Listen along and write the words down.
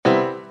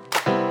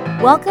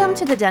Welcome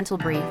to the Dental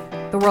Brief,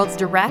 the world's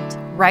direct,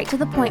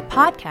 right-to-the-point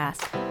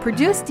podcast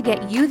produced to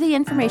get you the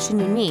information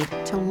you need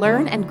to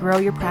learn and grow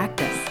your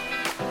practice.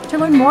 To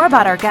learn more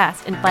about our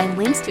guests and find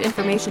links to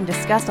information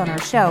discussed on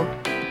our show,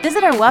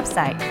 visit our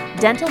website,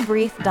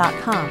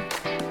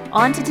 dentalbrief.com.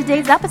 On to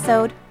today's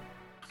episode.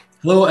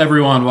 Hello,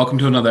 everyone. Welcome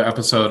to another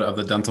episode of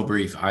the Dental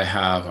Brief. I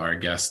have our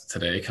guest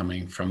today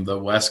coming from the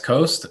West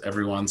Coast.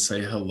 Everyone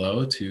say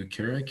hello to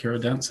Kiera.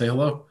 Kiera Dent, say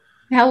hello.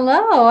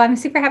 Hello. I'm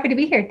super happy to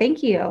be here.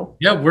 Thank you.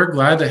 Yeah, we're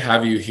glad to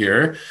have you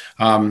here.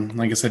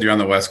 Like I said, you're on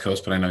the West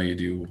Coast, but I know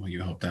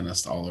you help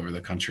dentists all over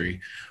the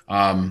country.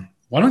 Why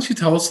don't you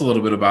tell us a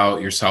little bit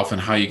about yourself and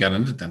how you got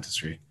into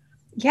dentistry?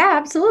 Yeah,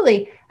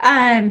 absolutely.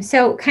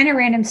 So kind of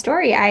random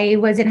story. I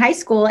was in high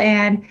school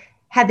and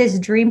had this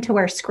dream to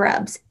wear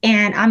scrubs,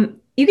 and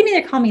you can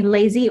either call me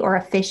lazy or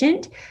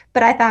efficient,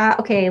 but I thought,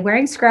 okay,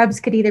 wearing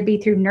scrubs could either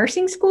be through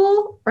nursing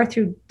school or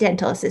through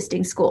dental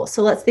assisting school.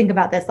 So let's think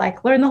about this,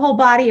 like learn the whole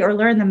body or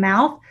learn the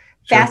mouth.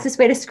 Sure. Fastest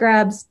way to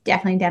scrubs,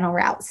 definitely dental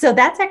route. So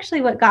that's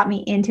actually what got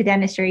me into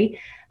dentistry.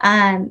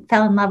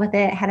 Fell in love with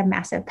it, had a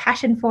massive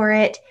passion for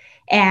it,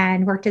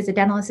 and worked as a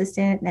dental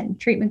assistant, then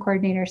treatment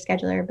coordinator,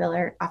 scheduler,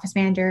 biller, office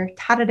manager,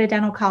 taught at a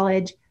dental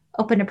college,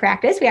 opened a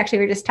practice. We actually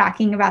were just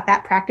talking about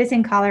that practice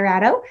in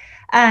Colorado.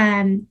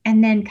 And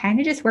then kind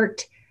of just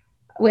worked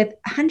with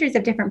hundreds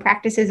of different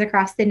practices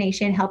across the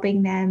nation,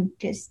 helping them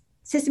just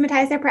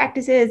systematize their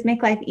practices,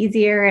 make life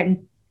easier.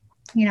 And,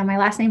 my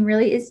last name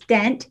really is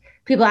Dent.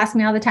 People ask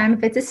me all the time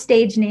if it's a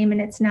stage name, and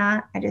it's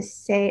not. I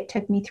just say it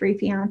took me 3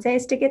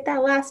 fiancés to get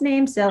that last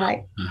name. So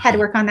I had to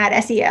work on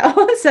that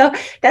SEO. So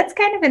that's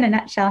kind of in a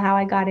nutshell how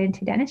I got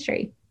into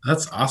dentistry.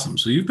 That's awesome.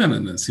 So you've been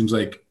in, it seems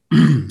like,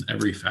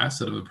 every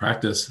facet of the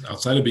practice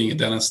outside of being a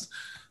dentist.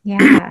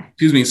 Yeah.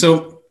 Excuse me.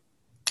 So,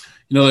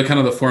 the kind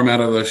of the format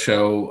of the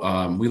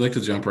show, we like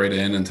to jump right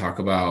in and talk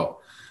about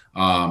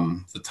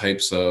the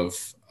types of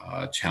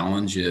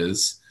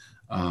challenges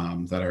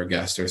that our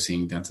guests are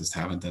seeing dentists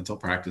have in dental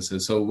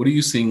practices. So what are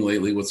you seeing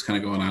lately? What's kind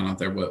of going on out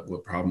there?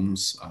 What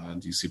problems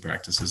do you see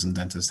practices and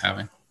dentists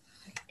having?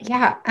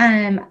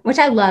 Yeah, which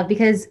I love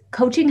because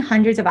coaching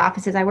hundreds of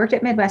offices, I worked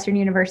at Midwestern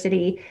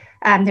University,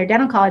 their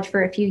dental college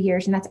for a few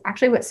years, and that's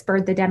actually what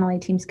spurred the Dental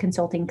A-Team's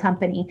consulting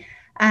company.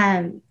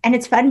 And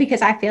it's fun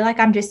because I feel like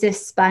I'm just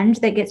this sponge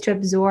that gets to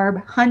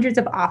absorb hundreds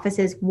of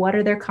offices. What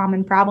are their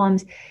common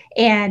problems?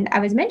 And I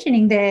was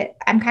mentioning that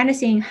I'm kind of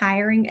seeing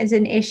hiring as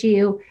an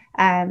issue.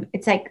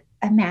 It's like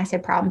a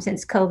massive problem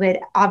since COVID.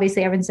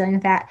 Obviously, everyone's dealing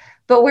with that.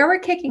 But where we're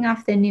kicking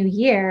off the new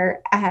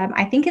year,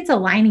 I think it's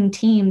aligning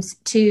teams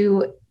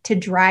to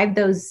drive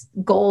those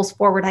goals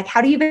forward. Like,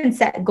 how do you even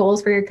set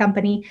goals for your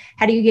company?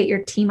 How do you get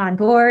your team on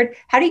board?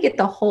 How do you get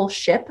the whole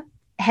ship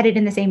headed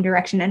in the same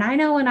direction? And I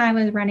know when I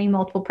was running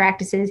multiple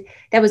practices,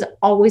 that was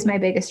always my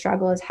biggest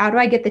struggle is how do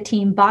I get the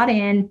team bought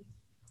in?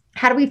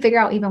 How do we figure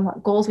out even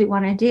what goals we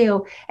want to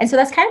do? And so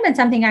that's kind of been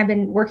something I've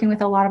been working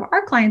with a lot of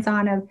our clients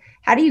on of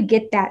how do you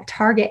get that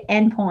target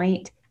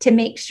endpoint to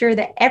make sure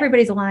that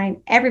everybody's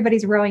aligned,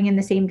 everybody's rowing in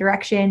the same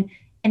direction,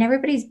 and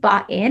everybody's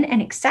bought in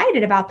and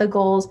excited about the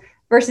goals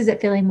versus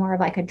it feeling more of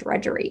like a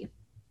drudgery.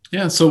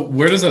 Yeah. So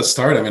where does that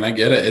start? I mean, I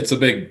get it. It's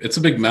a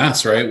big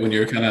mess, right? When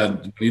you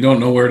don't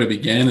know where to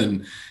begin,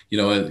 and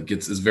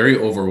it's very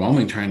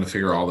overwhelming trying to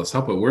figure all this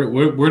out. But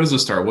where does it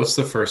start? What's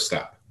the first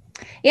step?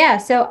 Yeah.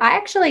 So I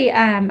actually,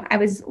 I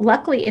was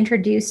luckily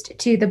introduced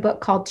to the book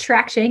called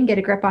Traction, Get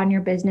a Grip on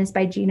Your Business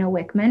by Gino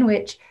Wickman,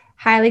 which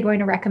highly going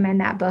to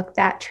recommend that book.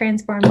 That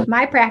transformed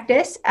my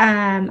practice.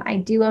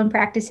 I do own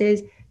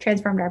practices,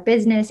 transformed our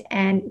business,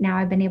 and now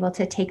I've been able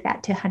to take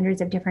that to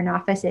hundreds of different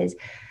offices.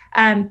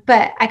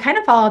 But I kind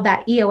of followed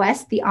that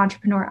EOS, the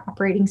Entrepreneur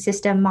Operating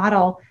System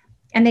model.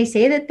 And they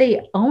say that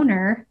the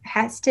owner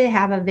has to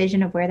have a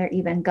vision of where they're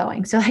even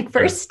going. So like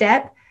first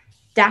step,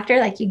 doctor,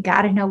 like you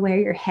got to know where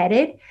you're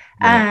headed.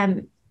 Yeah.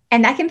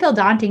 And that can feel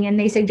daunting. And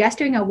they suggest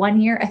doing a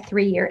 1 year, a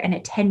 3 year, and a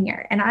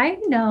 10-year. And I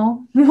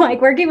know,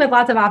 like working with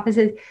lots of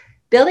offices,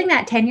 building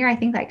that 10-year, I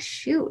think like,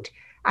 shoot,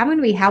 I'm going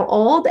to be how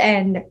old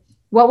and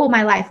what will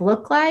my life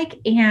look like?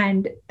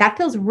 And that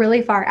feels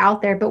really far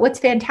out there. But what's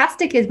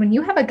fantastic is when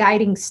you have a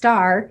guiding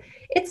star,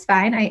 it's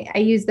fine. I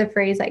use the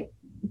phrase like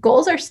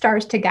goals are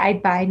stars to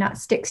guide by, not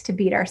sticks to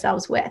beat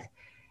ourselves with.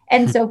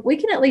 And so if we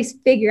can at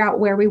least figure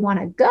out where we want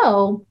to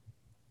go,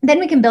 then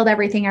we can build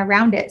everything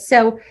around it.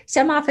 So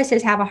some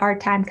offices have a hard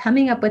time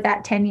coming up with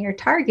that 10-year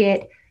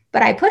target,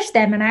 but I push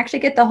them and I actually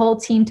get the whole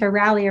team to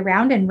rally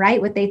around and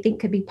write what they think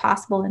could be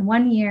possible in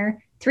 1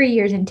 year, 3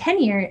 years, and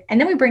 10 years. And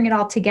then we bring it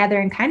all together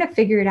and kind of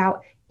figure it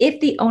out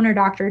if the owner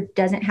doctor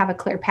doesn't have a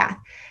clear path.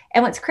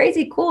 And what's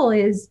crazy cool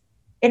is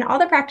in all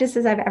the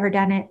practices I've ever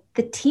done it,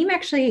 the team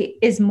actually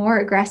is more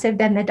aggressive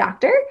than the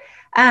doctor.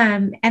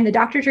 And the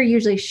doctors are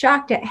usually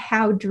shocked at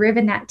how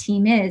driven that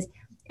team is.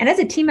 And as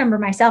a team member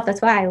myself,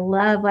 that's why I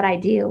love what I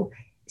do.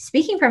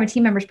 Speaking from a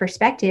team member's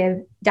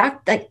perspective, I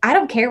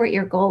don't care what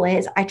your goal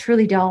is. I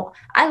truly don't.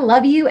 I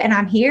love you and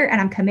I'm here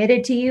and I'm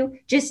committed to you.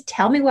 Just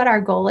tell me what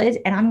our goal is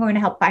and I'm going to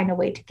help find a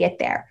way to get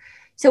there.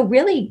 So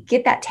really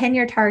get that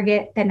 10-year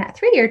target, then that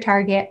 3-year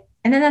target,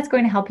 And then that's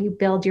going to help you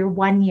build your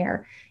 1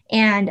 year.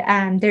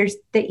 And there's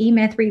the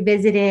E-Myth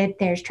Revisited,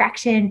 there's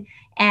Traction.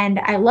 And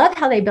I love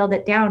how they build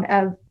it down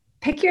of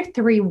pick your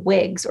 3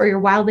 WIGs or your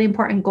wildly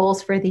important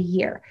goals for the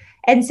year.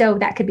 And so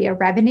that could be a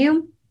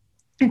revenue.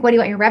 Like, what do you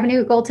want your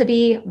revenue goal to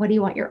be? What do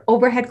you want your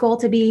overhead goal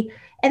to be?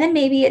 And then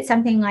maybe it's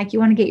something like you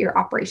want to get your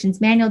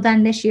operations manual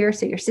done this year,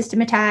 so you're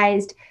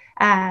systematized.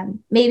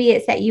 Maybe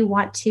it's that you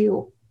want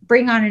to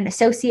bring on an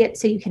associate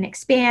so you can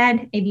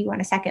expand. Maybe you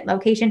want a second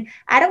location.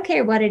 I don't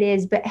care what it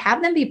is, but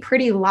have them be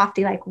pretty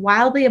lofty, like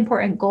wildly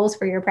important goals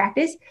for your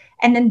practice.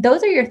 And then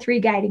those are your 3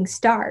 guiding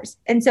stars.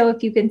 And so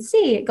if you can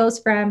see, it goes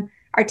from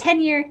our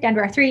 10-year down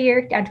to our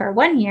 3-year, down to our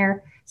 1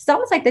 year. It's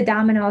almost like the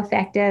domino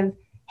effect of,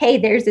 hey,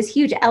 there's this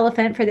huge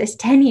elephant for this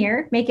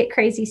 10-year, make it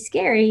crazy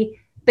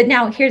scary. But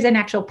now here's an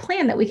actual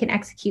plan that we can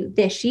execute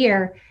this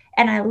year.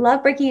 And I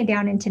love breaking it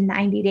down into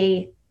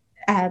 90-day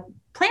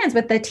plans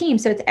with the team.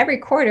 So it's every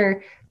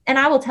quarter. And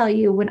I will tell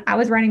you, when I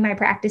was running my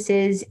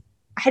practices,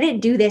 I didn't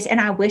do this, and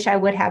I wish I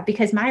would have,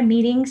 because my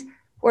meetings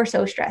were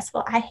so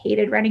stressful. I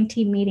hated running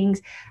team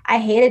meetings. I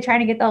hated trying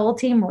to get the whole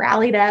team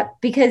rallied up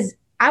because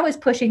I was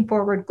pushing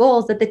forward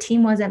goals that the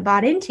team wasn't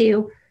bought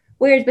into.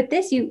 Whereas with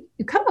this, you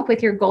come up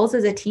with your goals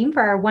as a team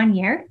for our 1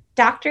 year.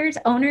 Doctors,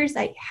 owners,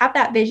 like, have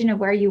that vision of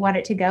where you want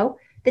it to go.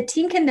 The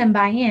team can then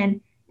buy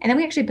in. And then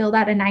we actually build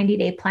out a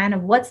 90-day plan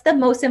of what's the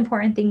most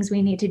important things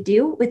we need to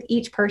do with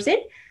each person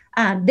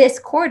this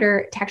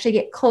quarter to actually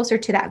get closer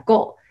to that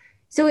goal.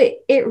 So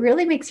it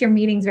really makes your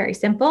meetings very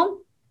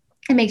simple.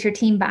 It makes your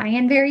team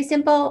buy-in very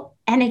simple.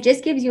 And it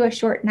just gives you a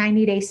short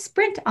 90-day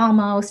sprint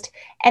almost.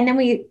 And then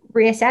we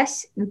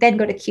reassess, then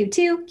go to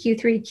Q2,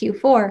 Q3,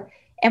 Q4.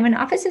 And when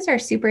offices are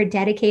super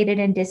dedicated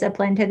and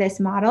disciplined to this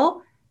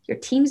model, your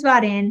team's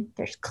bought in,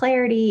 there's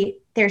clarity,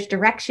 there's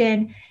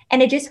direction,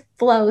 and it just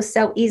flows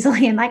so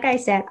easily. And like I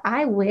said,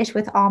 I wish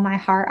with all my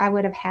heart I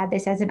would have had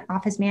this as an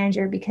office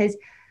manager, because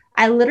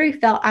I literally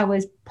felt I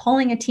was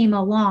pulling a team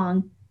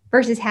along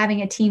versus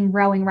having a team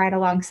rowing right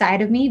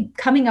alongside of me,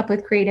 coming up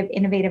with creative,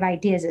 innovative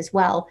ideas as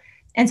well.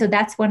 And so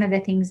that's one of the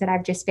things that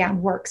I've just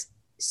found works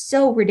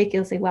so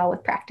ridiculously well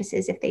with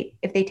practices if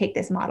they take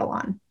this model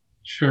on.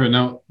 Sure.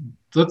 Now,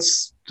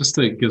 let's just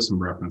to give some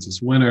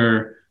references.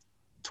 Winter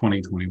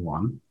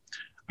 2021.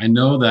 I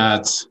know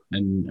that,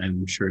 and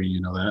I'm sure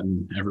you know that,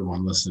 and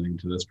everyone listening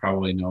to this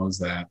probably knows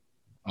that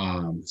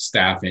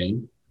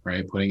staffing,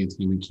 right, putting a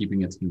team and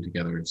keeping a team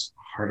together is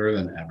harder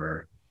than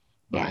ever.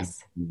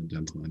 Yes. In the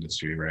dental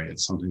industry, right?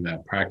 It's something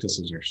that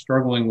practices are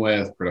struggling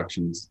with.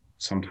 Production's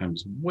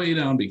sometimes way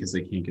down because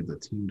they can't get the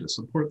team to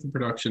support the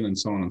production, and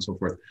so on and so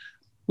forth.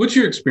 What's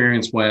your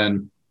experience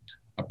when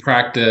a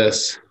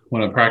practice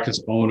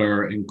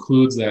owner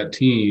includes that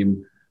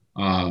team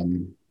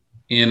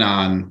in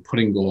on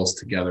putting goals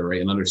together,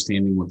 right? And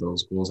understanding what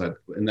those goals are,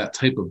 and that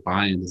type of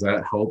buy-in, does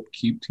that help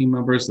keep team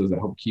members? Does it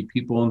help keep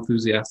people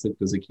enthusiastic?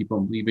 Does it keep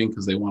them leaving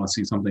because they want to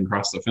see something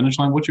cross the finish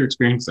line? What's your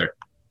experience there?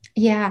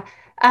 Yeah.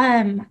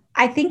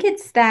 I think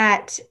it's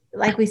that,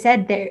 like we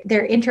said,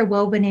 they're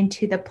interwoven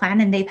into the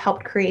plan, and they've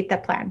helped create the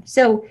plan.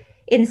 So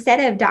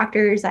instead of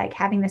doctors like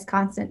having this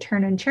constant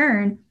turn and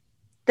churn,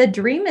 the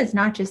dream is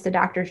not just the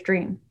doctor's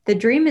dream. The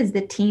dream is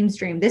the team's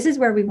dream. This is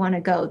where we want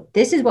to go.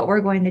 This is what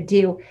we're going to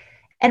do.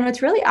 And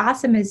what's really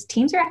awesome is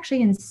teams are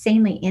actually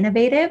insanely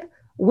innovative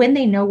when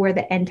they know where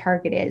the end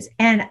target is.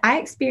 And I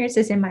experienced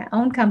this in my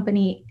own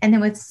company, and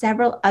then with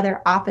several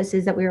other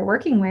offices that we were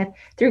working with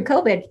through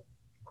COVID.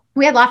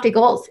 We had lofty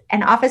goals,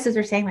 and offices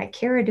are saying, like,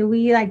 Kiera, do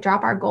we like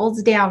drop our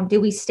goals down? Do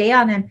we stay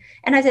on them?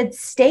 And I said,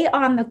 stay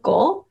on the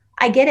goal.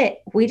 I get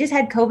it. We just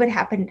had COVID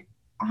happen.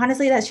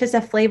 Honestly, that's just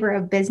a flavor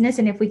of business.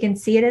 And if we can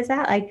see it as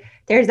that, like,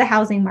 there's the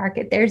housing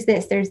market, there's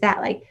this, there's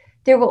that, like,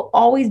 there will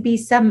always be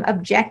some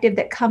objective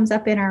that comes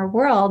up in our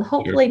world.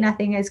 Hopefully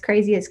nothing as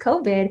crazy as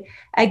COVID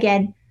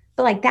again,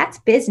 but like, that's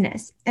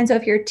business. And so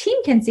if your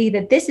team can see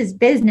that this is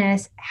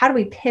business, how do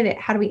we pivot?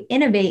 How do we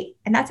innovate?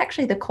 And that's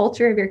actually the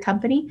culture of your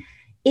company.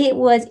 It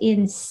was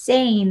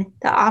insane.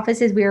 The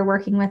offices we were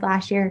working with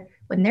last year,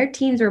 when their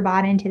teams were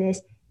bought into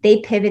this, they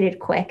pivoted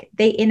quick.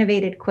 They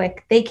innovated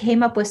quick. They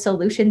came up with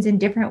solutions in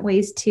different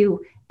ways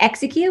to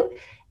execute.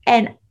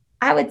 And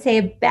I would say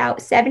about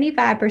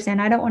 75%,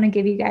 I don't want to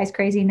give you guys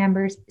crazy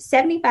numbers,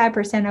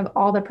 75% of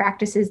all the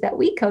practices that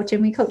we coach,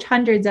 and we coach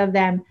hundreds of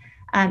them,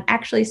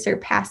 actually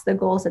surpassed the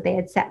goals that they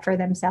had set for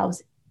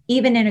themselves,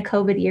 even in a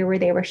COVID year where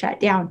they were shut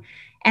down.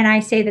 And I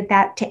say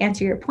that to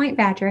answer your point,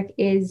 Patrick,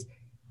 is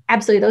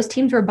absolutely, those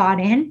teams were bought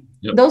in.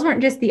 Yep. Those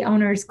weren't just the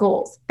owner's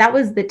goals. That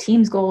was the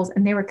team's goals,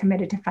 and they were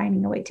committed to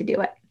finding a way to do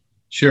it.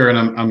 Sure.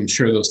 And I'm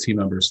sure those team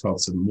members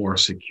felt more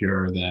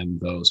secure than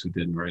those who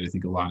didn't, right? I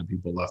think a lot of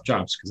people left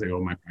jobs because they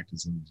go, my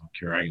practice isn't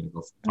secure. I got to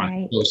go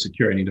find go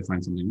secure. I need to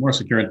find something more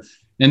secure.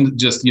 And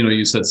just,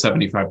 you said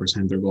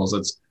 75% of their goals.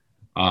 That's,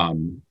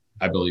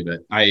 I believe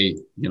it.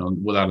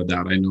 Without a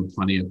doubt, I know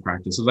plenty of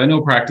practices. I know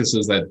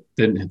practices that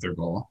didn't hit their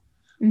goal,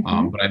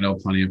 but I know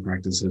plenty of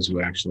practices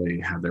who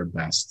actually had their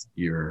best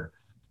year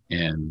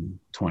in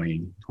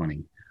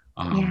 2020.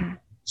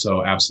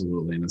 So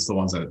absolutely. And it's the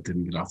ones that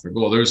didn't get off their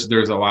goal. There's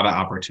a lot of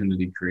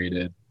opportunity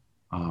created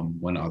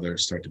when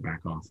others start to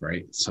back off,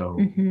 right? So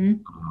Mm-hmm.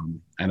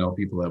 I know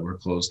people that were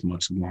closed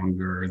much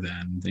longer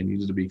than they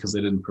needed to be because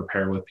they didn't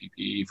prepare with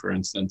PPE, for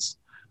instance.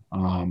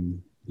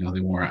 They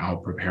weren't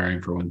out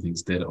preparing for when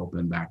things did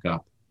open back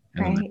up,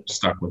 and then they're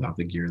stuck without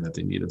the gear that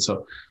they needed.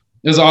 So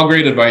it was all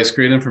great advice,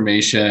 great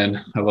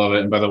information. I love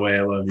it. And by the way,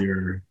 I love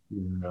your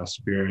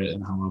spirit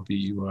and how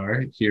upbeat you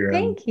are here.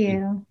 Thank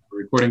you.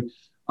 Recording.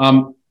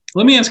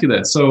 Let me ask you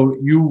this. So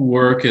you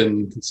work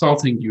in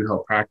consulting, you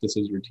help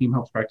practices, your team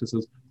helps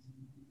practices.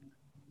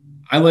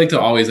 I like to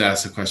always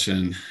ask the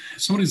question,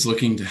 if somebody's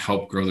looking to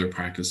help grow their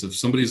practice, if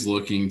somebody's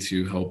looking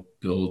to help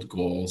build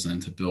goals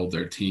and to build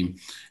their team,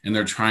 and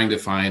they're trying to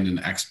find an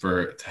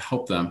expert to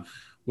help them,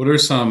 what are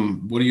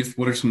some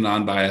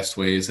non-biased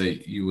ways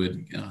that you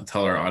would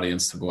tell our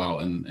audience to go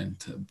out and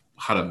to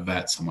how to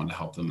vet someone to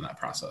help them in that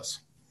process?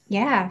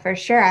 Yeah, for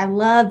sure. I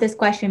love this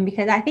question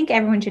because I think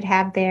everyone should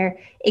have their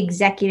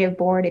executive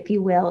board, if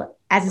you will,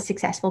 as a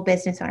successful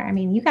business owner. I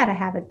mean, you got to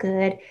have a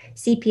good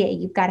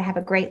CPA. You've got to have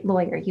a great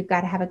lawyer. You've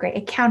got to have a great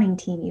accounting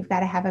team. You've got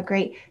to have a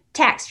great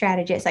tax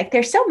strategist. Like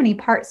there's so many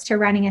parts to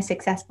running a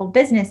successful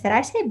business that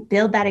I say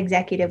build that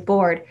executive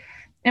board.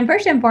 And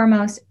first and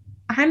foremost,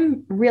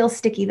 I'm real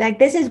sticky. Like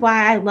this is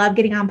why I love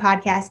getting on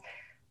podcasts.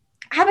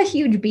 I have a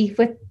huge beef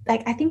with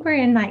I think we're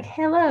in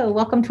hello,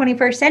 welcome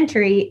 21st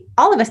century.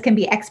 All of us can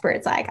be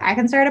experts. Like I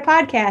can start a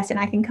podcast and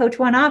I can coach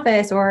one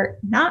office or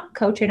not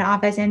coach an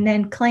office and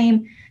then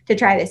claim to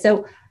try this.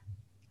 So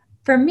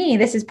for me,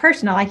 this is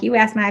personal. Like you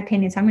asked my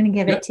opinion, so I'm going to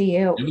give it to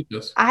you.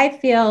 I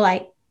feel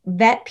like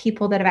vet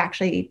people that have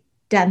actually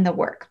done the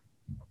work.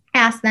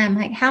 Ask them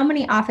how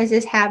many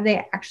offices have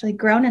they actually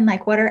grown and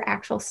what are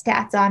actual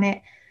stats on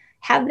it?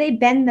 Have they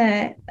been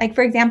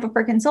for example,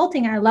 for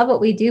consulting, I love what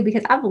we do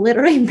because I've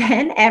literally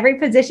been every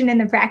position in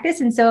the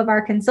practice and so have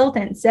our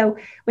consultants. So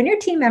when your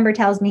team member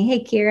tells me,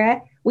 hey,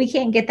 Kiera, we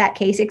can't get that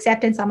case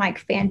acceptance, I'm like,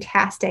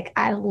 fantastic.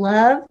 I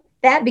love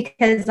that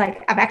because I've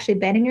actually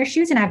been in your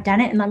shoes and I've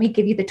done it. And let me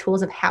give you the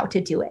tools of how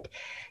to do it.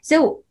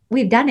 So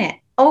we've done it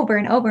over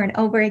and over and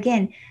over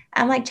again.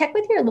 I'm like, check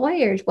with your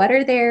lawyers.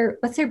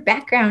 What's their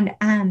background?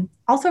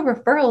 Also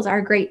referrals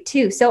are great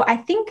too. So I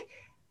think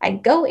I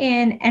go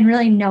in and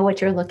really know what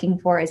you're looking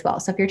for as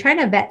well. So if you're trying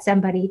to vet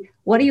somebody,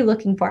 what are you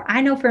looking for?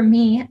 I know for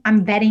me,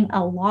 I'm vetting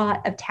a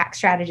lot of tax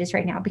strategists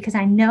right now because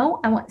I know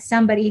I want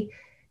somebody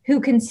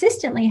who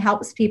consistently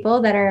helps people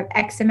that are of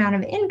X amount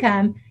of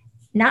income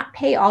not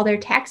pay all their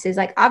taxes.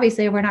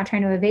 Obviously we're not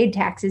trying to evade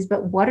taxes,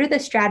 but what are the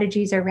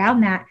strategies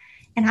around that?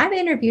 And I've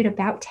interviewed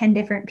about 10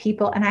 different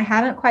people and I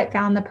haven't quite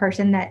found the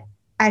person that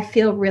I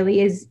feel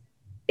really is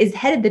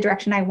headed the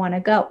direction I want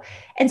to go.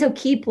 And so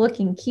keep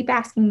looking, keep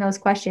asking those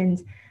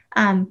questions.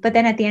 But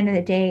then at the end of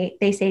the day,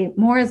 they say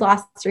more is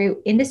lost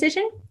through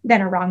indecision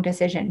than a wrong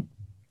decision.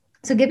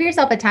 So give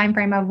yourself a time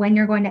frame of when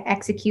you're going to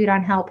execute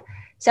on help.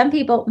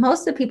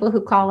 Most of the people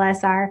who call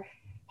us are,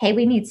 hey,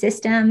 we need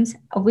systems.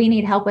 We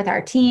need help with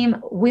our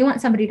team. We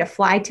want somebody to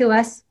fly to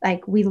us.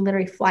 We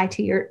literally fly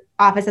to your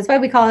office. That's why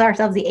we call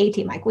ourselves the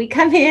A-team. We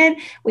come in,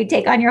 we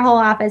take on your whole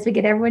office, we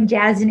get everyone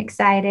jazzed and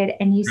excited,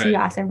 and you see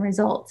awesome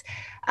results.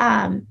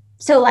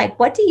 So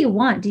what do you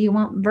want? Do you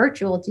want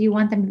virtual? Do you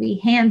want them to be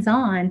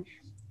hands-on?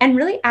 And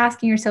really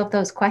asking yourself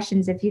those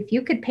questions. If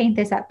you could paint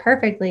this up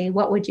perfectly,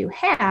 what would you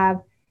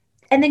have?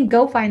 And then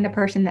go find the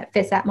person that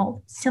fits that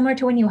mold. Similar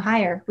to when you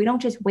hire. We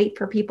don't just wait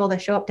for people to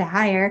show up to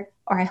hire,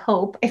 or I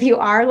hope. If you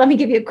are, let me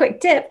give you a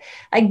quick tip.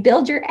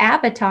 Build your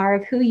avatar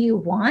of who you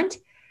want.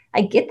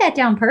 Get that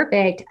down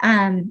perfect,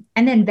 and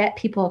then vet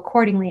people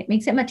accordingly. It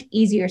makes it much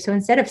easier. So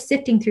instead of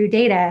sifting through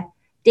data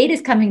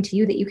is coming to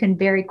you that you can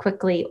very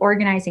quickly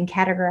organize and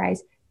categorize.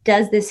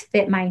 Does this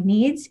fit my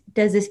needs?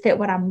 Does this fit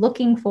what I'm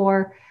looking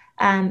for?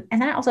 And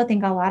then I also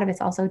think a lot of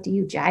it's also, do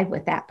you jive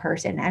with that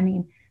person? I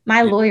mean,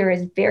 my lawyer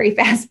is very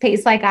fast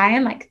paced like I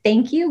am.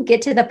 Thank you.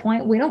 Get to the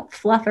point. We don't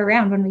fluff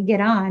around when we get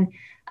on.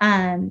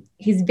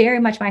 He's very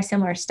much my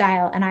similar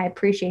style, and I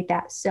appreciate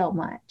that so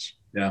much.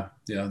 Yeah.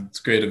 It's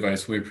great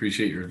advice. We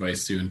appreciate your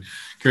advice too. And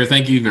Kiera,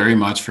 thank you very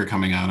much for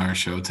coming on our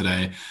show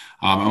today.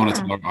 I want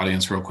to tell our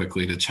audience real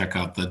quickly to check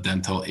out the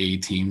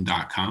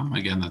dentalateam.com.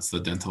 Again, that's the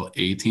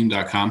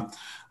dentalateam.com.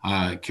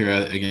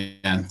 Kiera,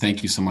 again,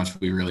 thank you so much.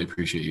 We really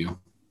appreciate you.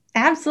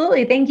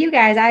 Absolutely. Thank you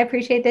guys. I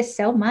appreciate this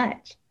so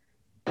much.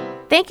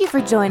 Thank you for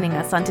joining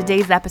us on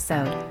today's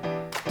episode.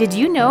 Did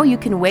you know you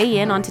can weigh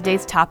in on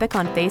today's topic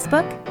on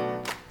Facebook?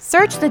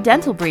 Search The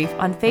Dental Brief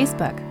on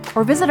Facebook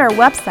or visit our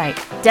website,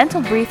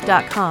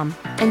 dentalbrief.com,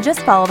 and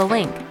just follow the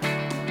link.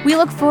 We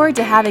look forward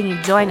to having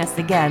you join us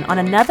again on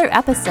another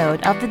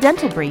episode of The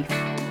Dental Brief.